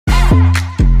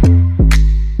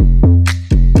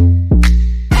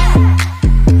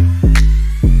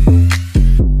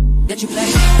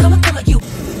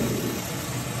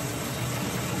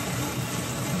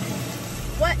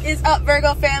up,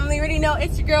 Virgo family? You already know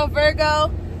it's your girl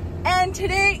Virgo, and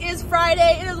today is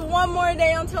Friday. It is one more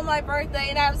day until my birthday,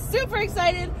 and I'm super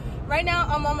excited. Right now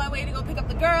I'm on my way to go pick up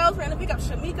the girls. We're gonna pick up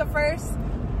Shamika first,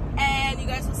 and you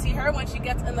guys will see her when she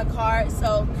gets in the car.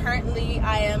 So currently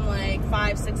I am like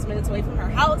 5-6 minutes away from her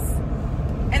house,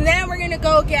 and then we're gonna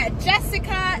go get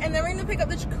Jessica, and then we're gonna pick up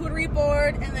the charcuterie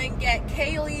board, and then get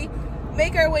Kaylee,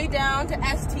 make our way down to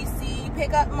STC,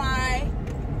 pick up my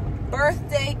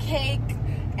birthday cake,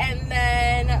 and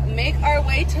then make our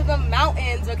way to the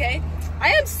mountains. Okay,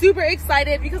 I am super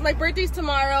excited because my birthday's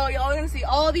tomorrow. Y'all are gonna see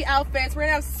all the outfits. We're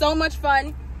gonna have so much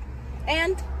fun,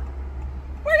 and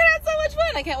we're gonna have so much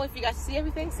fun. I can't wait for you guys to see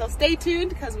everything, so stay tuned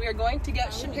because we are going to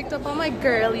get picked up all my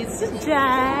girlies. This is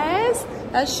Jazz,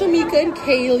 that's Shamika and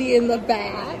Kaylee in the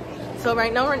back. So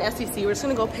right now we're in STC. We're just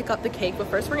gonna go pick up the cake, but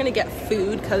first we're gonna get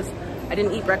food because I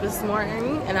didn't eat breakfast this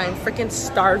morning and I'm freaking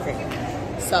starving.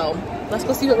 So let's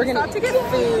go see what we're gonna eat. To get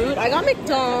food. I got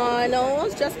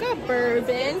McDonald's, Jess got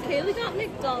bourbon, Kaylee got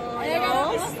McDonald's. And I got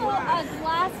also a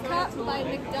glass cup by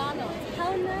McDonald's.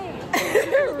 How nice.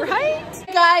 Right?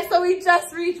 Guys, so we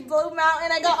just reached Blue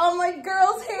Mountain. I got all my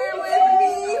girls here with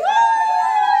me. Woo!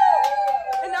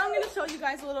 And now I'm gonna show you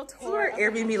guys a little tour. This is where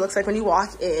Airbnb looks like when you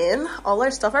walk in. All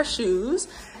our stuff, our shoes.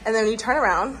 And then when you turn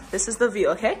around, this is the view,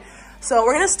 okay? So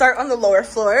we're gonna start on the lower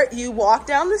floor. You walk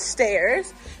down the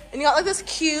stairs, and you got like this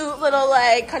cute little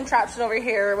like contraption over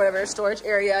here or whatever, storage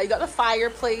area. You got the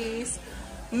fireplace,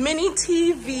 mini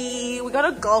TV. We got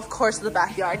a golf course in the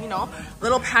backyard, you know,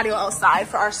 little patio outside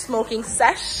for our smoking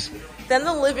sesh. Then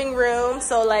the living room.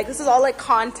 So like this is all like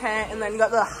content, and then you got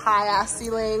the high ass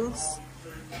ceilings.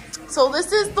 So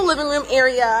this is the living room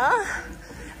area.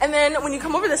 And then when you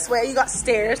come over this way, you got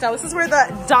stairs. Now this is where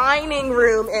the dining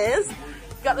room is.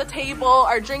 You got the table,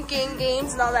 our drinking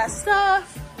games and all that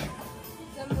stuff.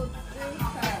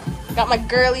 Got my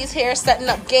girlies here setting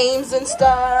up games and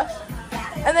stuff.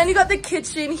 And then you got the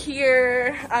kitchen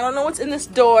here. I don't know what's in this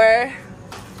door.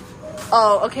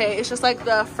 Oh, okay, it's just like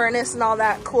the furnace and all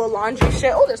that cool laundry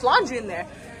shit. Oh, there's laundry in there.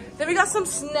 Then we got some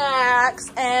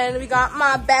snacks, and we got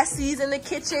my Bessies in the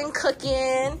kitchen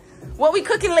cooking. What we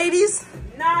cooking, ladies?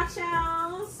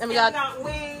 Nachos. And we got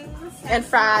wings. And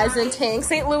fries and ting.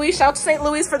 St. Louis, shout out to St.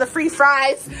 Louis for the free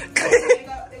fries.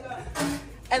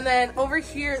 And then over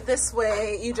here this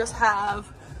way, you just have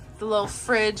the little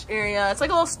fridge area. It's like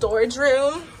a little storage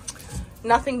room.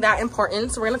 Nothing that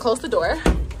important, so we're gonna close the door.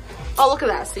 Oh, look at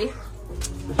that, see?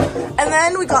 And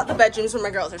then we got the bedrooms where my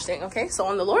girls are staying, okay? So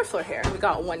on the lower floor here, we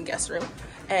got one guest room,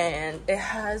 and it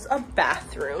has a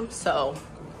bathroom. So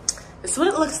this is what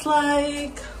it looks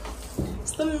like.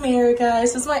 It's the mirror,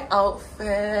 guys. This is my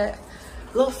outfit.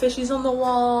 Little fishies on the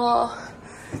wall.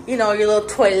 You know, your little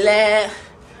toilet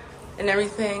and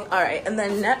everything. All right, and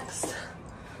then next,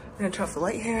 I'm gonna turn off the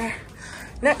light here.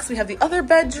 Next, we have the other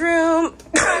bedroom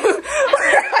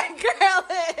where my girl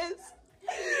is.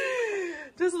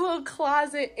 Just a little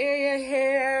closet area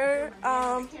here.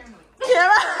 Oh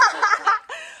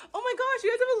my gosh, you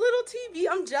guys have a little TV.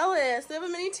 I'm jealous. They have a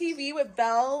mini TV with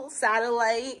Bell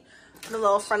satellite. The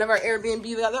little front of our Airbnb.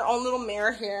 They got their own little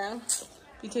mirror here.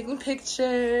 Be taking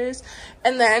pictures.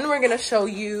 And then we're gonna show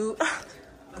you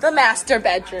the master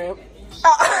bedroom.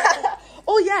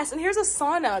 Oh yes, and here's a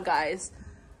sauna, guys.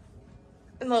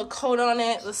 A little coat on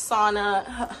it, the sauna,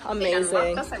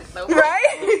 amazing,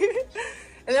 right?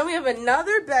 And then we have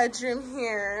another bedroom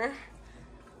here.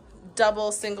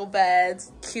 Double single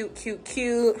beds, cute, cute,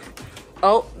 cute.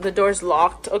 Oh, the door's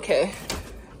locked, okay.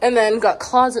 And then got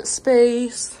closet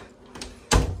space,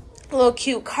 a little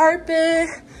cute carpet,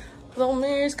 little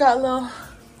mirrors, got a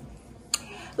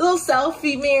little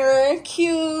selfie mirror,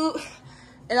 cute.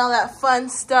 And all that fun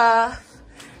stuff.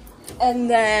 And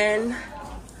then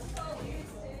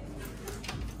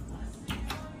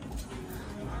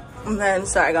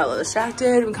sorry, I got a little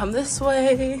distracted. We come this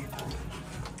way.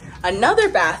 Another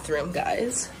bathroom,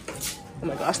 guys. Oh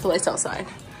my gosh, the light's outside.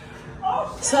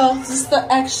 So this is the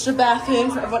extra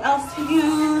bathroom for everyone else to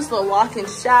use. Little walk-in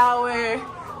shower.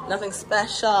 Nothing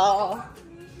special.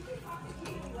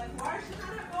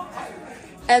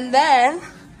 And then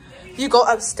you go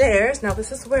upstairs. Now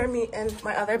this is where me and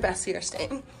my other bestie are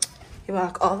staying. You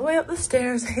walk all the way up the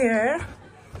stairs here.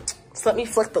 Just let me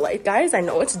flick the light, guys. I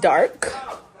know it's dark.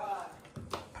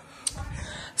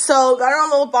 So got our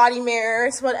own little body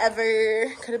mirrors, whatever.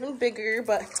 Could have been bigger,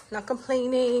 but not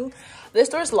complaining. This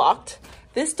door is locked.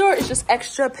 This door is just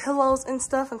extra pillows and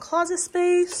stuff and closet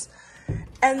space.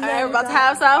 And then we're about to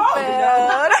have some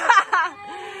food.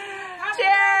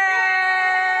 Cheers!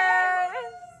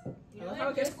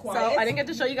 So I didn't get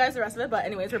to show you guys the rest of it, but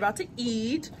anyways, we're about to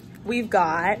eat. we've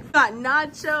got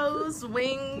nachos,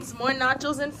 wings, more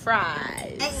nachos, and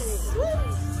fries.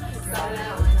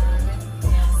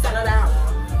 Settle down.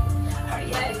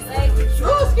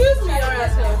 Oh, excuse me.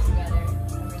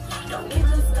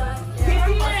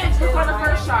 Look on the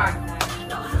first shot.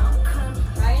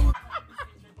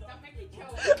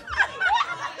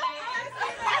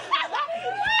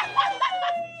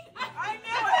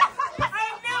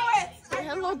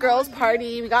 Hello, girls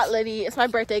party. We got Liddy. It's my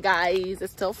birthday, guys.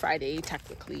 It's still Friday,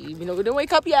 technically. We didn't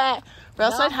wake up yet. We're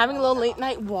outside having a little late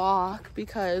night walk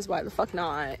because why the fuck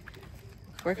not?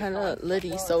 We're kind of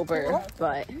Liddy sober,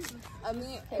 but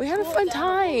we had a fun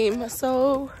time.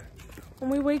 So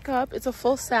when we wake up, it's a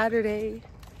full Saturday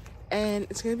and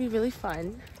it's gonna be really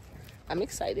fun. I'm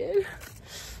excited.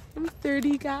 I'm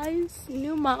 30, guys.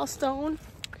 New milestone.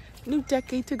 New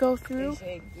decade to go through,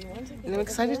 and I'm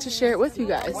excited to share it with you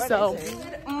guys. So,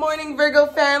 good morning, Virgo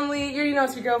family. You already know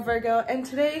it's your girl Virgo, and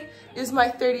today is my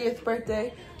 30th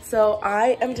birthday. So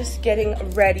I am just getting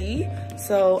ready.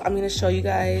 So I'm gonna show you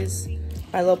guys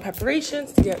my little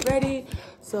preparations to get ready.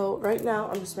 So right now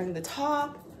I'm just wearing the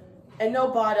top and no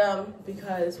bottom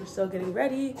because we're still getting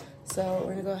ready. So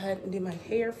we're gonna go ahead and do my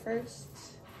hair first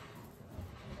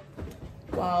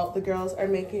while the girls are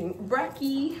making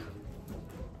brekkie.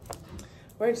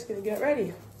 We're just gonna get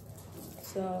ready.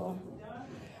 So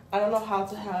I don't know how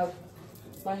to have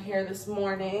my hair this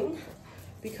morning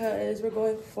because we're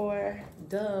going for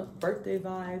the birthday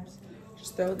vibes.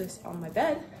 Just throw this on my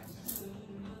bed.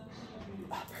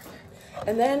 Oh, perfect.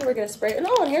 And then we're gonna spray. And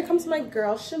oh, and here comes my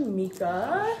girl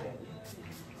Shamika.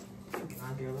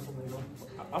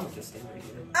 I'm just staying right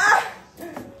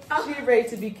here. She's ready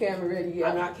to be camera ready yet.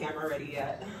 I'm not camera ready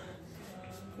yet.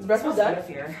 Is breakfast done?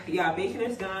 Here. Yeah, bacon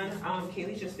is done.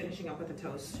 Kaylee's just finishing up with the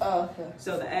toast. Oh, okay.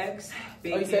 So the eggs,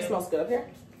 bacon. Oh, you said it smells good up here?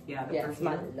 Yeah, the yeah, it's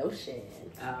my perfume. lotion.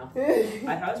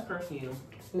 I thought it's perfume.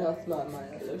 No, it's not my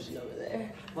lotion over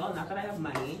there. Well, not that I have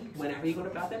money. Whenever you go to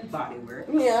Bath and Body Works,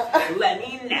 yeah, let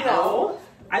me know. No.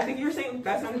 I think you're saying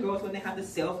that's how it goes when they have the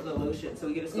sale for the lotion. So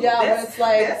we get a sale. Yeah, when it's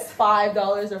like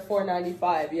 $5 or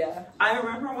 $4.95. Yeah. I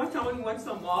remember one time when you went to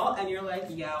the mall and you're like,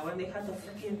 yeah, when they had the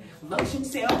freaking lotion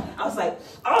sale, I was like,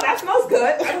 oh, that smells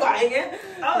good. I'm buying it.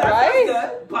 Oh, that smells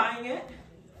good. Buying it.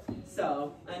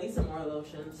 So I need some more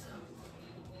lotions,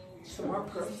 some more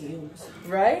perfumes.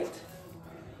 Right.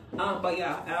 But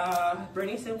yeah,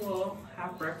 Brittany said we'll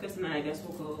have breakfast and then I guess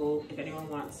we'll go if anyone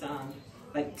wants some.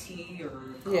 Like tea or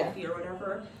coffee or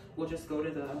whatever, we'll just go to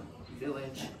the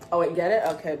village. Oh, wait, get it?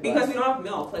 Okay. Because we don't have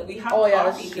milk. Like, we have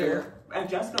coffee here. And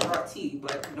Jessica brought tea,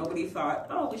 but nobody thought,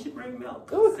 oh, we should bring milk.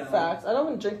 Ooh, so. Facts. I don't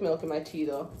even drink milk in my tea,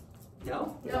 though.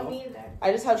 No? No, me either.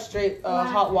 I just have straight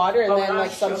hot water and then,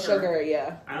 like, some sugar,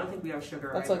 yeah. I don't think we have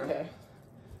sugar That's either. Okay.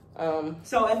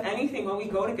 So, if anything, when we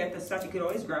go to get the stuff, you could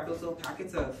always grab those little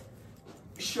packets of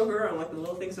sugar and, like, the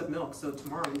little things of milk. So,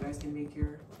 tomorrow you guys can make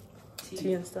your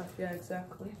tea and stuff, yeah,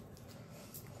 exactly.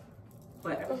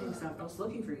 But everything's done. I was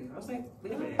looking for you. I was like,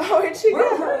 wait a minute. Oh, where'd she go?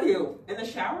 Where were you? In the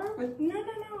shower? With... No.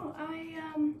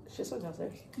 She just went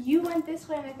downstairs. You went this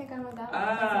way and I think I went that way.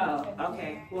 Oh,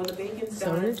 okay. Well, the bacon's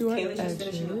so done. Do Kaylee's just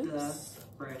finishing up the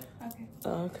bread. Okay.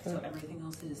 Okay. So everything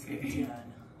else is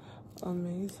done.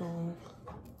 Amazing.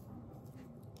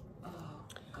 Oh,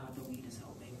 God, the weed is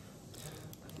helping.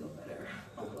 I feel better.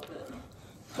 A little bit.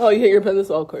 Oh, you hit your pen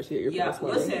this? Oh, of course you hit your pen Yeah, this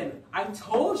morning. listen, I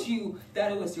told you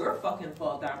that it was your fucking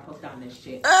fault that I put down this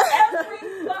shit.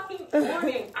 Every fucking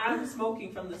morning, I'm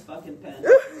smoking from this fucking pen.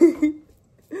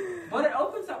 But it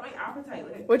opens up my appetite.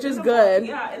 Like, which is good.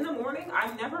 Yeah, in the morning,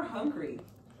 I'm never hungry.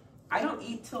 I don't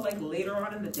eat till, like, later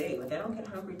on in the day. Like, I don't get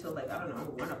hungry till, like, I don't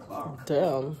know, 1 o'clock.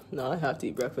 Damn. No, I have to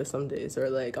eat breakfast some days. Or,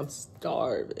 like, I'm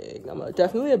starving. I'm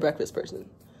definitely a breakfast person.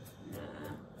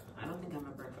 I don't think I'm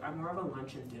a breakfast. I'm more of a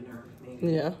lunch and dinner,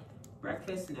 maybe. Yeah.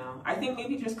 Breakfast, no. I think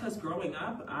maybe just because growing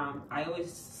up, I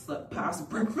always slept past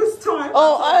breakfast time.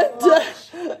 Oh,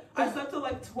 I slept till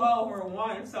like 12 or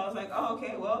 1, so I was like, oh,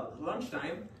 okay, well,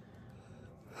 lunchtime.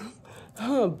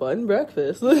 Bun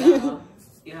breakfast. Yeah,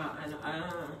 and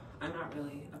I'm not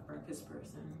really a breakfast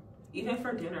person. Even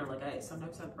for dinner, like I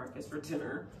sometimes have breakfast for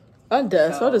dinner. I'm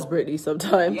dead. So does Brittany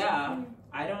sometimes. Yeah,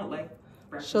 I don't like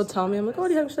breakfast. She'll tell me, I'm like, what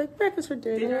do you have? She's like, breakfast for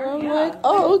dinner. I'm yeah. like,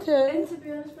 oh, okay. And to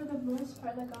be honest, for the most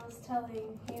part, like I was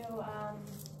telling you,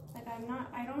 like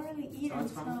I don't really eat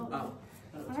until I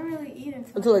don't really eat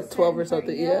until like 12 or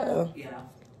something. Yeah. Yeah,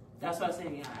 that's what I was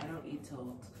saying. Yeah, I don't eat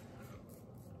till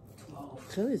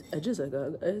 12. Show these edges I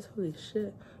got, guys. Holy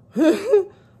shit.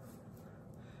 Haven't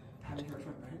heard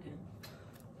from Brandon.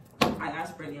 I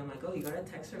asked Brittany, I'm like, oh, you got a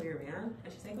text from your man?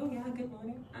 And she's like, oh, yeah, good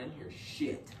morning. I didn't hear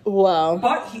shit. Wow.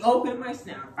 But he opened my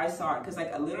snap. I saw it because,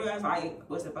 like, literally as I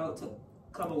was about to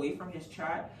come away from his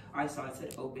chat, I saw it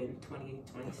said open 20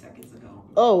 seconds ago.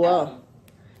 Oh, wow.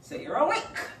 So you're awake.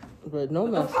 But no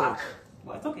message.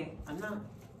 Well, it's okay. I'm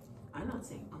not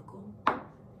saying uncle.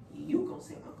 You gonna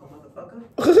say uncle, motherfucker.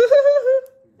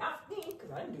 Not me,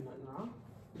 because I didn't do nothing wrong.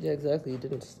 Yeah, exactly. You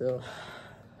didn't still.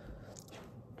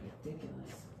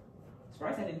 Ridiculous. As far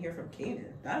as I didn't hear from Kanan.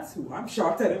 That's who I'm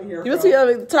shocked I didn't hear from. You must be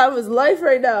having the time of his life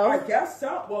right now. I guess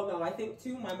so. Well, no, I think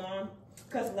too, my mom,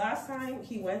 because last time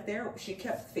he went there, she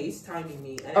kept FaceTiming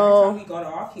me. And every time we got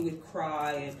off, he would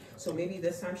cry. And so maybe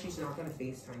this time she's not going to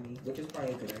FaceTime me, which is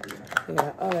probably a good idea.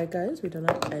 Yeah. All right, guys. We're done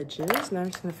our edges. Now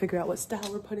I'm just going to figure out what style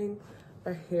we're putting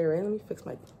our hair in. Let me fix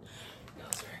my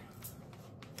nose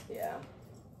ring. Yeah.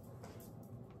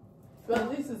 But at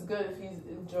least it's good if he's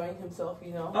enjoying himself,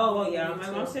 you know. Oh, well, yeah. My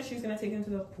mom said she's going to take him to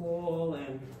the pool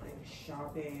and like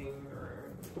shopping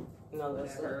or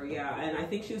whatever. Yeah, and I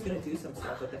think she was going to do some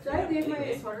stuff with the family. Did I leave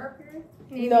my sweater up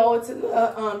here? No, it's in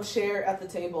the chair at the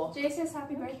table. Jay says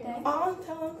happy birthday. Oh,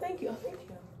 tell him thank you. Thank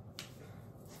you.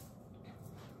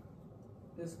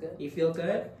 This is good. You feel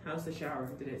good? How's the shower?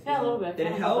 Did it? Yeah, a little bit. Did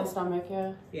it help? My stomach,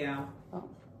 yeah. Yeah. Oh.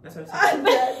 That's what I'm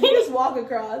saying. You just walk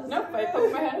across. Nope, I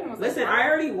poked my head in. Listen, I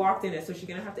already walked in it, so she's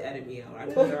gonna have to edit me out.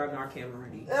 I told her I'm not camera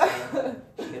ready. So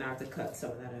she's gonna have to cut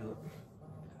some of that out.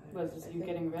 Was this you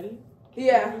getting ready?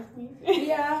 Yeah.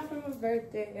 Yeah, for my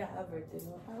birthday. Yeah, a birthday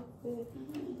outfit.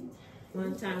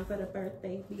 One time for the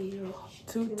birthday, bitch.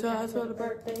 2 times for the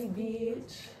birthday,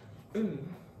 bitch.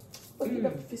 Look at the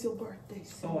official birthday.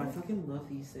 Oh, I fucking love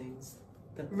these things.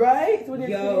 Right? When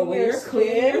you're when you're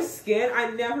cleaning your skin,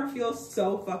 I never feel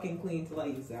so fucking clean till I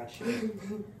use that shit.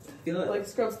 Feel it. Like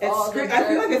scrubs I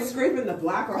feel like it's scraping the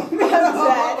black off me.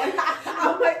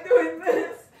 I'm like doing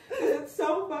this. It's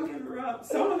so fucking rough.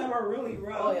 Some of them are really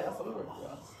rough. Oh yeah, some of them are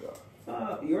rough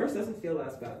still. Yours doesn't feel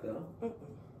as bad though.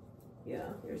 Yeah,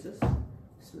 yours is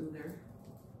smoother.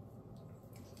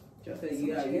 Just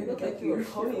you look like you were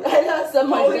I got some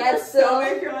my dad's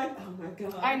stomach. You're like, oh my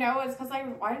god. I know, it's because I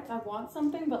want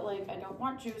something, but like I don't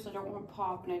want juice, I don't want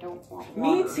pop, and I don't want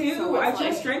water. Me too. So I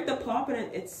just drank the pop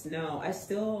and it's no. I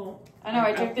still. I know.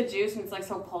 I drank the juice and it's like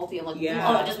so pulpy. I'm like, yeah.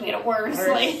 Oh, it just made it worse.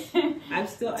 Like I'm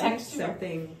still. I need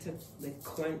something to like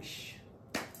quench.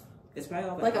 It's probably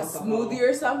all the like alcohol. A smoothie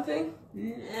or something.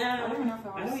 Nah, I don't even know if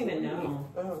I don't even know.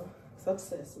 Oh,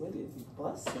 success smoothie is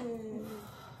busting.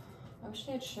 I wish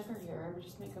they had sugar here. I would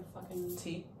just make a fucking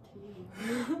tea.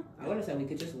 I would have said we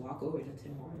could just walk over to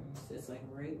Tim Hortons. It's like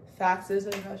right. Faxes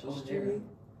and across the over street. there.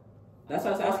 That's why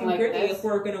I was asking like Brittany this. if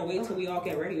we're gonna wait till we all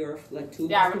get ready or if like 2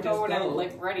 Yeah, I of us would can go when just I'm go.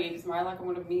 like ready because my like I'm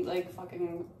gonna meet like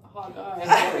fucking hot guy.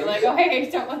 I'd be like, oh hey,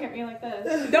 don't look at me like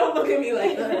this. Don't look at me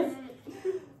like this.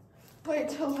 Wait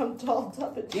till I'm dolled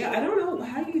up and Yeah, I don't know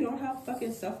how you don't have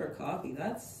fucking stuff for coffee.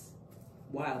 That's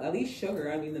wild. At least sugar.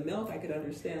 I mean, the milk I could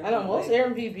understand. I know most like,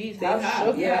 Airbnbs they have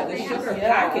sugar. Yeah, the They sugar have,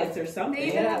 packets or something. They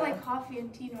even have like coffee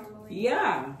and tea normally.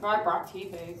 Yeah. Well, I brought tea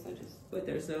bags. But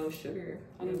there's no sugar.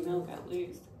 I need milk at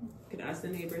least. You can ask the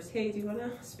neighbors, hey, do you want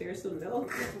to spare some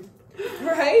milk?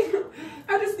 Right?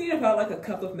 I just need about like a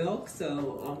cup of milk,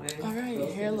 so all my Alright,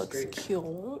 your hair looks great.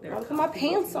 cute. They're I'll put my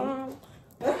pants on.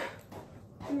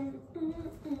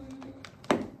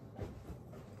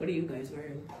 What are you guys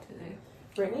wearing today?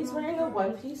 Brittany's wearing a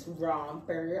one-piece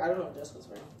romper. I don't know what Jessica's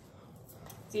wearing.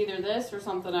 It's either this or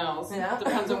something else. Yeah.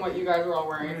 Depends on what you guys are all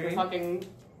wearing. If you're Right. fucking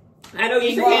I know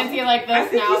being you fancy like I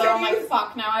this think now, you they're said all like, you-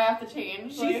 fuck, now I have to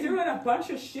change. She Like, threw in a bunch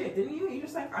of shit, didn't you? You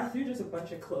just like, I threw just a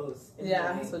bunch of clothes. in Yeah,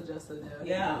 my- that's what Jessica did.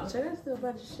 Yeah. Should I threw a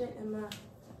bunch of shit in my...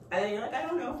 And then you're like, I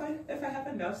don't know if I have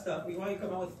enough stuff. You want to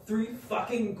come out with 3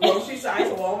 fucking grocery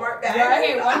size Walmart bags?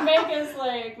 okay, one bag is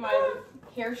like my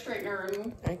hair straightener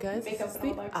and Alright guys, makeup this is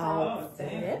and all the that crap. Oh,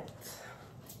 damn. outfit.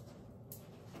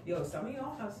 Yo, some of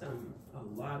y'all have a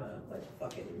lot of like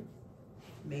fucking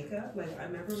makeup. Like I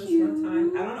remember this one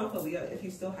time. I don't know if Aaliyah, if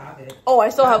you still have it. Oh, I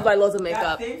still have like loads of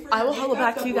makeup. thing for I will your holla makeup,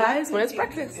 back to the you guys black when it's thing.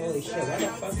 breakfast. Holy shit! Why the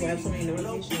fuck do I have so many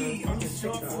notifications on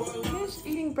TikTok? Finished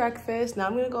eating breakfast. Now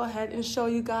I'm gonna go ahead and show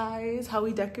you guys how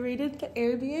we decorated the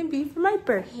Airbnb for my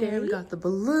birthday. We got the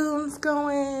balloons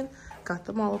going, got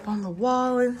them all up on the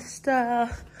wall and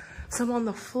stuff. Some on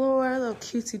the floor, little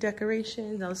cutesy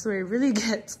decorations. Now this is where it really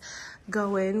gets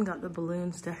going. Got the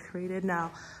balloons decorated.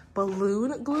 Now,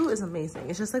 balloon glue is amazing.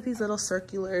 It's just like these little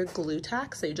circular glue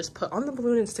tacks that you just put on the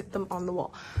balloon and stick them on the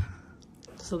wall.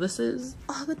 So this is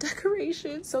all the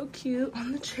decorations. So cute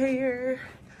on the chair,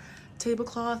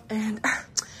 tablecloth, and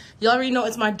you already know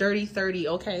it's my dirty 30,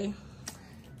 okay?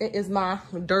 It is my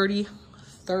dirty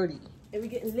 30. And we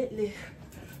getting lit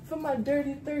for my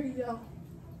dirty 30, y'all.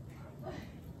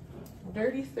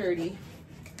 Dirty 30.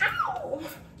 Ow!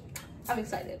 I'm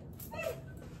excited.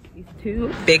 These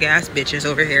two big ass bitches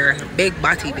over here, big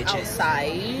body bitches.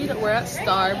 Outside, we're at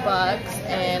Starbucks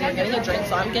and we're getting a drink.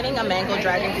 So I'm getting a mango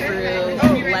dragon fruit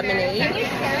lemonade.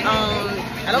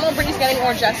 I don't know if Brittany's getting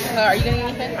or Jessica. Are you getting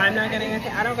anything? I'm not getting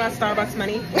anything. I don't got Starbucks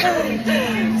money.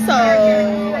 So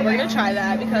we're gonna try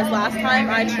that because last time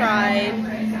I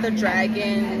tried the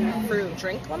dragon fruit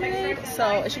drink lemonade,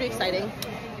 so it should be exciting.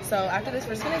 So after this,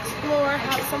 we're just gonna explore,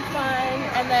 have some fun,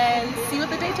 and then see what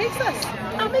the day takes us.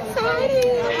 I'm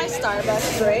excited. My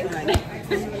Starbucks drink.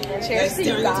 Cheers to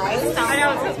you guys. I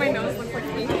know, since my nose looks like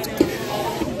me.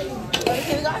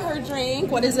 Okay, we got her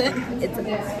drink. What is it? It's a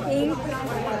pink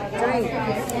drink.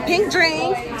 Pink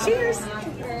drink. Cheers.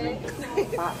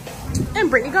 And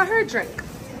Brittany got her drink.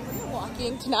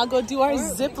 Walking to now go do our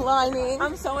zip lining.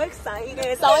 I'm so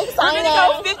excited. So excited. We're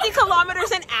gonna go 50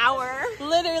 kilometers an hour.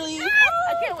 Literally.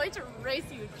 I can't wait to race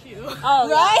you too. Oh,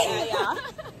 right? Yeah.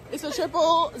 It's a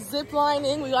triple zip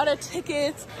lining. We got our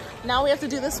tickets. Now we have to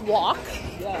do this walk.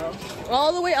 Yeah.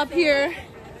 All the way up here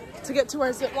to get to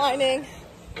our zip lining.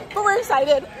 But we're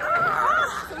excited.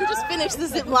 We just finished the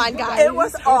zip line, guys. It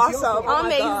was awesome. Oh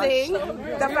amazing.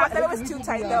 the fact that it was too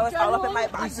tight though, it's all up in my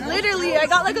body. Literally, I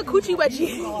got like a coochie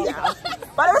wedgie. Yeah.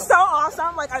 But it was so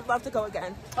awesome. Like, I'd love to go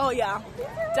again. Oh yeah,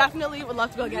 definitely would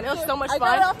love to go again. It was so much fun.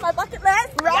 I got it off my bucket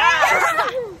list.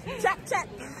 Right? Check, check.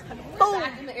 Boom.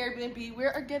 Back in the Airbnb, we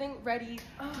are getting ready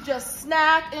to just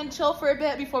snack and chill for a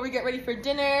bit before we get ready for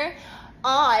dinner.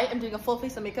 I am doing a full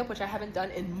face of makeup, which I haven't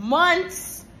done in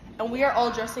months. And we are all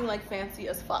dressing like fancy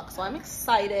as fuck. So I'm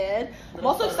excited. I'm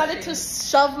also excited to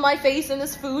shove my face in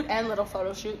this food and little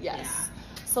photo shoot. Yes.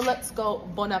 So let's go.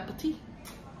 Bon appetit.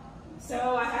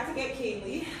 So I had to get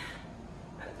Kaylee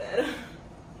out of bed.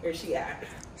 Where's she at?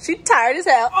 She tired as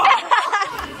hell.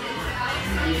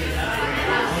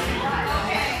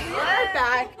 We're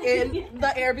back in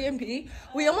the Airbnb.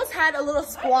 We almost had a little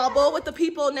squabble with the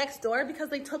people next door because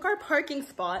they took our parking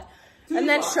spot. And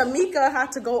then Shamika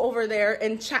had to go over there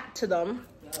and chat to them.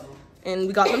 And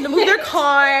we got them to move their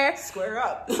car. Square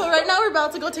up. So right now we're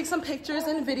about to go take some pictures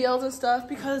and videos and stuff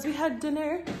because we had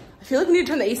dinner. I feel like we need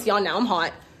to turn the AC on now. I'm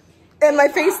hot. And my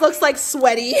face looks like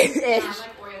sweaty-ish. Yeah, I'm like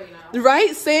oily now.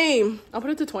 Right? Same. I'll put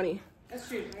it to 20. That's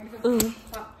true.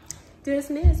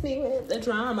 Dismiss me with The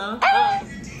drama.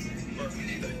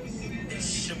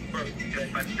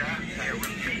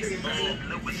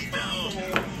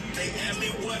 They ask me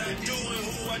what I do and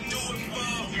who I do it for,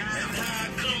 and how I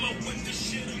come up with the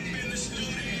shit up in the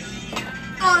studio.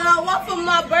 All I want for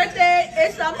my birthday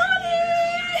is some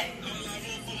money.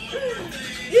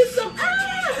 Get some I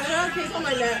got cake on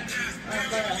my neck.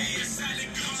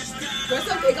 Where's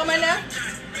some cake on my neck?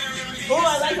 Oh,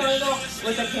 I like how it go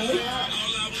with the cake.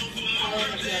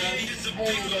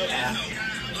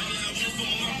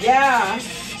 Yeah.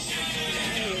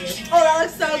 Oh, that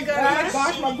looks so good. Oh my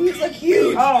gosh, my boobs look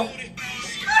huge. Oh.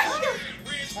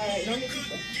 Alright, no need to.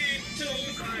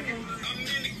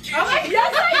 Oh my,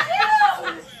 yes I do!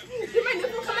 Did my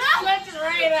nipple come out? Let's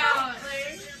right out.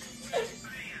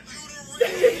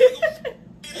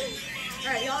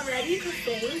 Alright, y'all ready to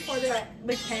sing for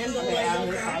the candle? Okay, I'm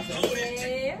gonna pause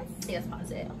it. Yes,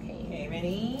 pause it. Okay. Okay,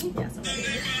 ready? Yes, I'm ready.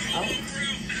 Oh.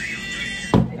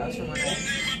 That was from one of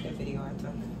the video I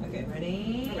took. Okay,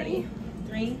 ready? Ready?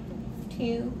 3,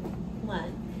 2,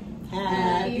 1.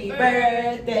 Happy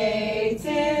birthday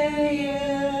to you.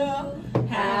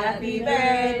 Happy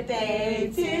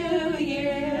birthday to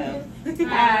you.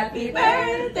 Happy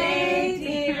birthday,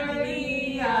 dear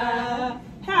Leah.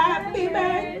 Happy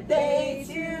birthday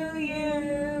to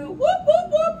you. Whoop, whoop,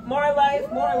 whoop. More life,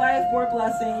 more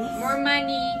blessings. More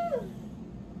money.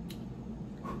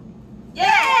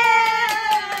 Yeah!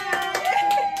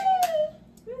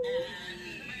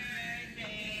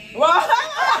 What?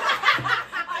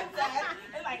 I'm dead.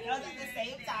 And like those at the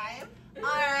same time.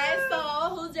 Alright, so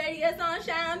who's ready to get some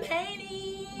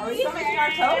champagne? Are we still making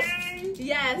our toast?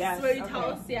 Yes, Yes, we're okay.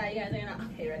 toast. Yeah, you guys are gonna.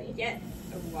 Okay, ready? Yes.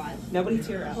 Nobody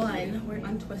tear up. One. We're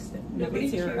untwisted. Nobody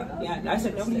tear up. Yeah, I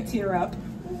said nobody tear up.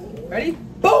 Ready?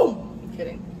 Boom! I'm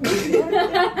kidding. Hold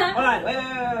on. Wait.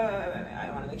 I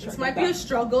want to make sure. This I might get be a that.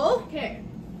 struggle. Okay.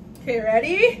 Okay,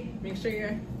 ready? Make sure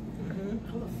you're. Mhm.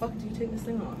 How the fuck do you take this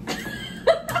thing off?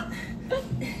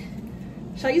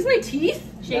 Should I use my teeth?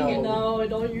 Shake it. No,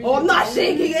 don't use Oh, I'm not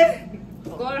shaking it.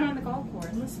 Go out on the golf course.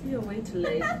 There must be a way to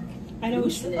lay. I know we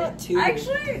should have two.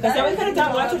 Actually, because then we could have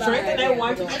done one to drink and then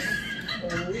one to. Oh my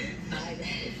god.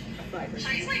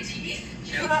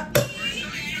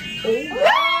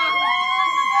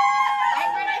 I'm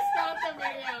gonna stop the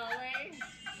video. Wait.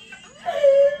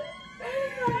 Oh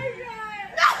my god.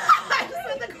 I just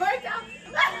put the cord down.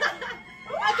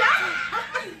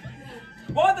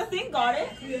 Well, the thing got it.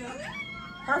 Yeah.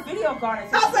 Her video got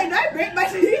it. I was like, did I break my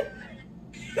teeth?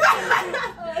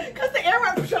 Because the air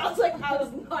went, I was like, I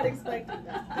was not expecting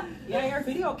that. Yeah, your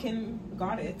video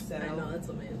got it. So. I know, that's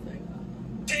amazing.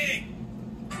 Hey.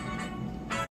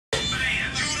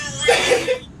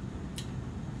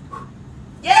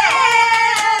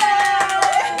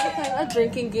 A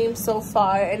drinking game so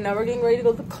far, and now we're getting ready to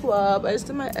go to the club. I just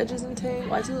did my edges and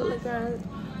tank. Why do you look like that?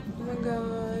 Oh my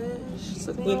gosh, it's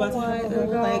looking We're about to white. have a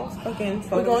whole, like, fucking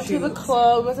photo We're going shoot. to the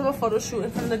club. Let's have a photo shoot in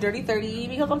front of the Dirty 30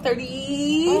 because I'm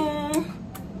 30.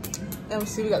 And we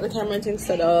see we got the camera and things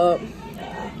set up.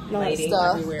 Lighting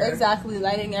stuff. everywhere. Exactly,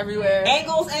 lighting everywhere.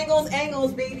 Angles, angles,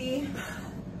 angles, baby.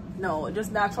 No,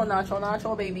 just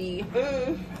natural, baby.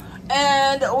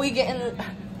 And we getting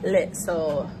lit.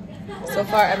 So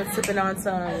far I've been sipping on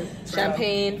some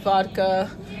champagne, vodka.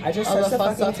 I just touched the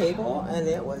fucking table and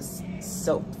it was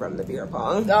soaked from the beer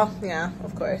pong. Oh yeah,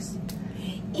 of course.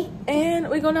 And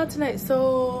we're going out tonight.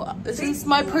 So this is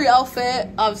my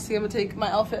pre-outfit. Obviously I'm gonna take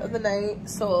my outfit of the night.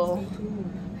 So,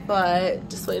 but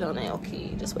just wait on it,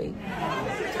 okay? Just wait. Make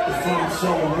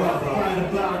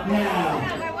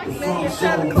it to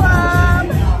the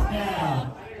club.